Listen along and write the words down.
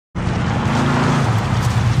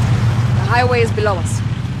highway is below us.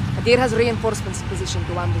 Hadir has reinforcements in position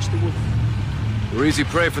to ambush the wolf. We're easy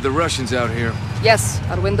prey for the Russians out here. Yes,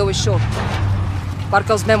 our window is short.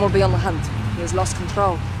 Barkov's men will be on the hunt. He has lost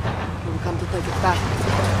control. We will come to take it back.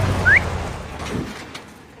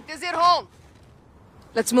 It is your home!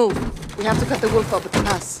 Let's move. We have to cut the wolf up at the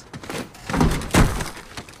pass.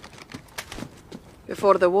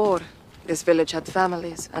 Before the war, this village had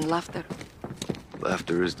families and laughter.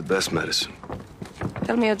 Laughter is the best medicine.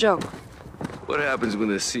 Tell me a joke. What happens when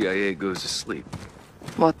the CIA goes to sleep?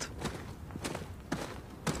 What?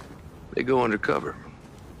 They go undercover.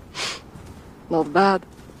 Not bad.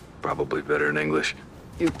 Probably better in English.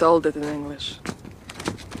 You told it in English.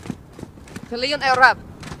 Kalian Arab.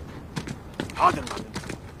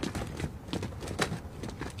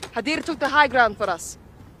 Hadir took the high ground for us.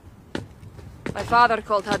 My father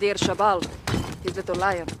called Hadir Shabal, his little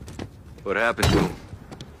lion. What happened to him?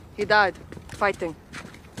 He died, fighting.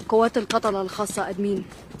 قوات القتلة الخاصة أدمين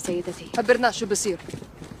سيدتي. خبرنا شو بصير.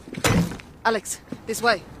 Alex, this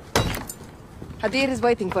way. Hadir is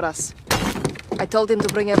waiting for us. I told him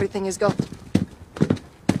to bring everything he's got.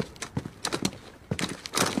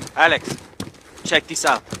 Alex, check this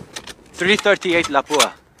out. 338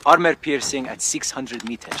 Lapua, armor piercing at 600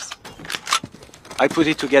 meters. I put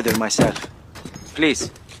it together myself.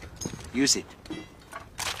 Please, use it.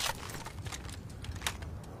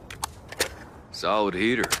 Solid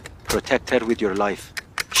heater. Protect her with your life.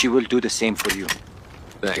 She will do the same for you.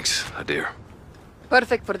 Thanks, Hadir.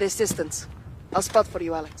 Perfect for this distance. I'll spot for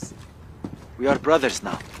you, Alex. We are brothers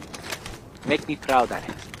now. Make me proud,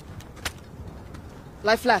 Alex.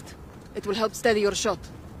 Lie flat. It will help steady your shot.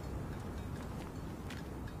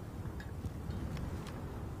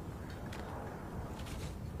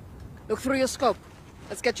 Look through your scope.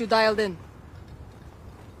 Let's get you dialed in.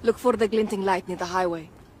 Look for the glinting light near the highway.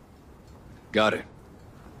 Got it.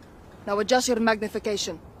 Now adjust your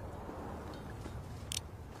magnification.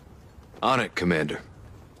 On it, Commander.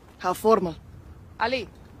 How formal. Ali,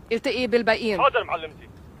 التقي بالباقيين. حاضر معلمتي.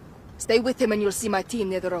 Stay with him and you'll see my team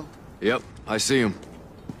near the road. Yep, I see him.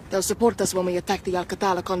 They'll support us when we attack the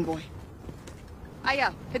Al-Qatala convoy.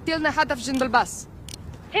 Aya, هتلنا هدف جنب الباص.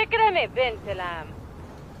 تكرمي بنت العم.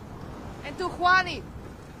 انتو اخواني.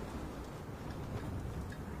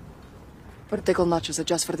 Vertical notches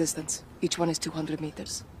adjust for distance. Each one is 200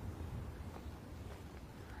 meters.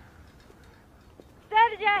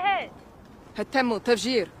 سر جاهز. هتموا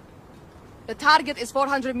تفجير. The target is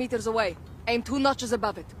 400 meters away. Aim 2 notches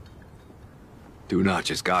above it. 2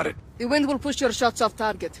 notches, got it. The wind will push your shots off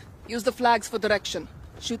target. Use the flags for direction.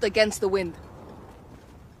 Shoot against the wind.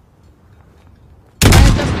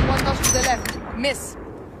 Fire just 1 notch to the left. Miss.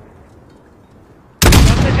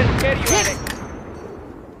 Don't let her scare you, Alex.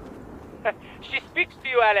 She speaks to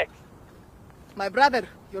you, Alex. My brother,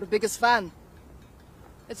 your biggest fan.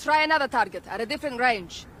 Let's try another target at a different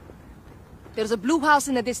range. There's a blue house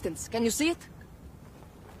in the distance. Can you see it?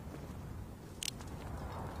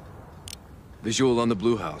 Visual on the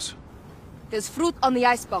blue house. There's fruit on the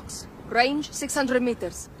icebox. Range 600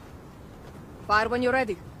 meters. Fire when you're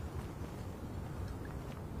ready.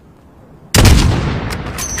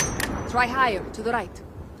 Try higher, to the right.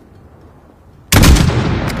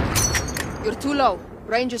 You're too low.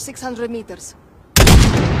 Range is 600 meters.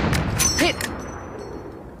 Hit!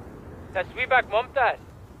 تسويبك ممتاز.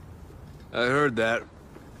 I heard that.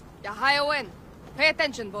 Yahaya win. Pay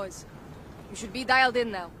attention, boys. You should be dialed in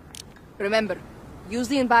now. Remember, use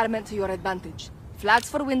the environment to your advantage. Flags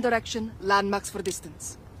for wind direction, landmarks for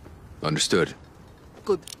distance. Understood.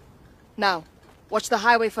 Good. Now, watch the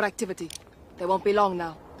highway for activity. They won't be long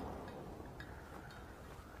now.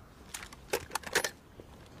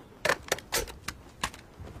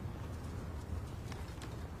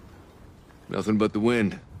 Nothing but the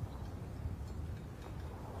wind.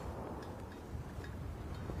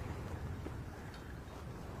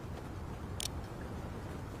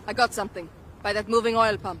 I got something. By that moving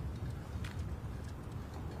oil pump.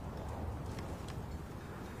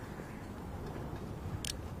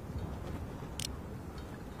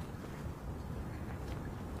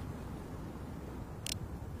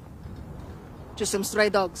 Just some stray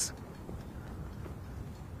dogs.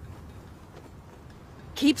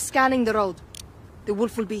 Keep scanning the road. The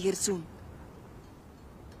wolf will be here soon.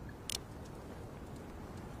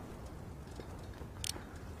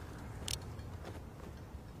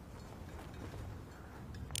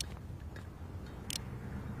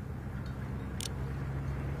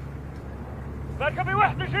 مركبي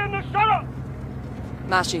وحدة شيء من الشرق.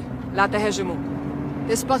 ماشي. لا تهاجموا.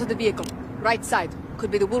 They spotted the vehicle. Right side.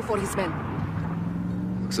 Could be the wolf or his men.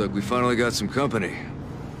 Looks like we finally got some company.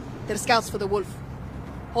 They're scouts for the wolf.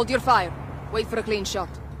 Hold your fire. Wait for a clean shot.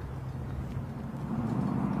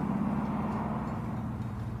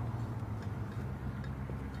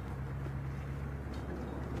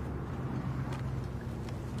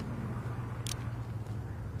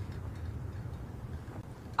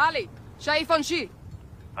 Ali, شايف عن شي؟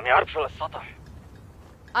 عم يعرف شو السطح.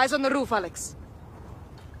 Eyes on the roof, Alex.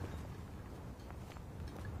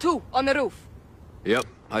 2 on the roof. Yep,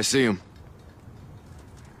 I see him.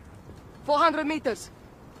 400 meters.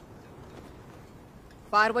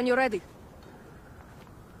 Fire when you're ready.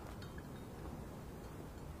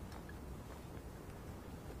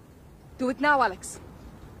 Do it now, Alex.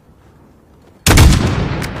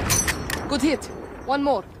 Good hit. One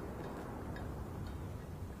more.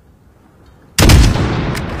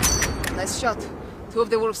 Nice shot. 2 of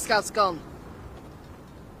the wolf scouts gone.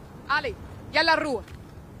 Ali, yalla الروح.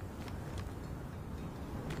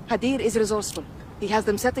 Hadir is resourceful. He has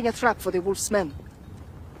them setting a trap for the wolf's men.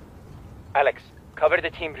 Alex, cover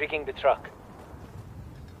the team rigging the truck.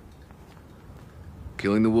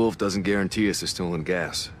 Killing the wolf doesn't guarantee us a stolen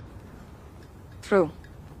gas. True.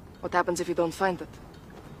 What happens if you don't find it?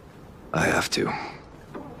 I have to.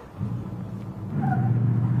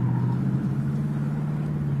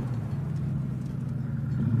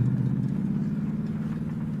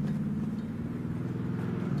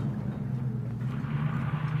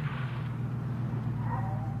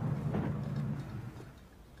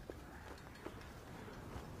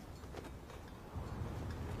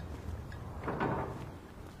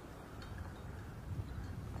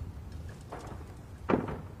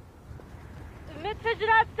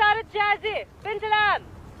 المتفجرات صارت جاهزة. بنت العم.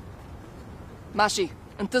 ماشي.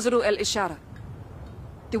 انتظروا الإشارة.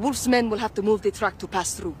 The wolf's men will have to move the truck to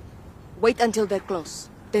pass through. Wait until they're close,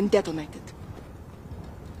 then detonate it.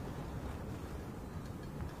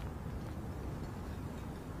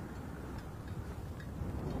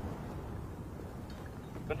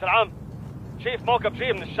 بنت العم، شايف موكب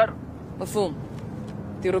جاي من الشرق. مفهوم.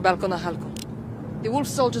 ديروا بالكم على حالكم. The wolf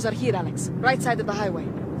soldiers are here, Alex. Right side of the highway.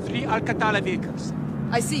 3 Alcatala vehicles.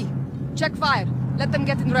 I see. Check fire. Let them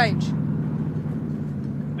get in range.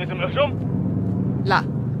 لازم نهجم؟ لا.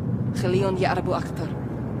 خليهم يقربوا أكثر.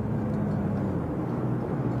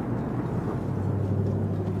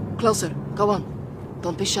 Closer. Go on.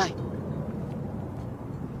 Don't be shy.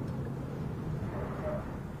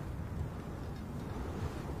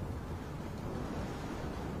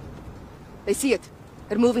 They see it.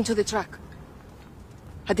 They're moving to the truck.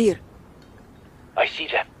 Hadir, I see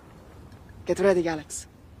them. get ready, Alex.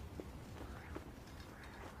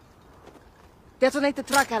 Detonate the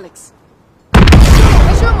truck, Alex.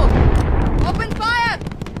 Hashumu! Open fire!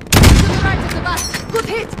 To the right of the bus. Good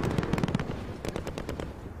hit!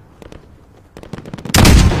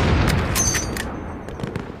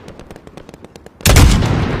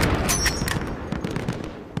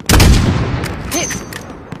 Hit!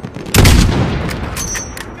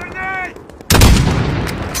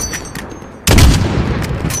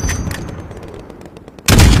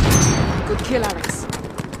 Good kill, Alex.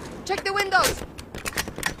 Check the windows!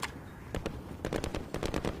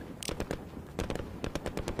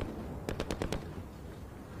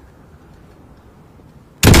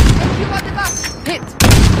 You on the bus! Hit!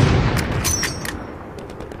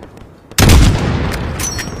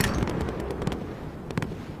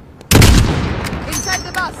 Inside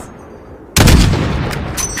the bus!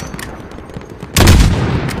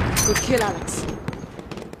 Good kill, Alex.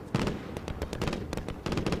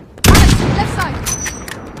 Left side!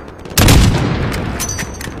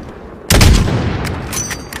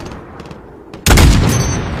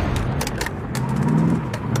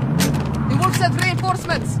 The wolves have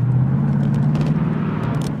reinforcements!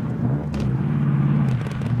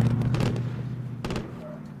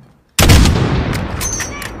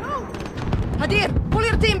 Hadir, pull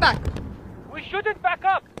your team back! We shouldn't back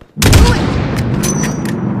up. Do it!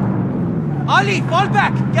 Ali, fall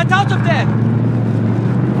back! Get out of there!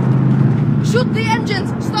 Shoot the engines!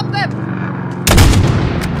 Stop them!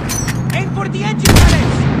 Aim for the engine, Alex!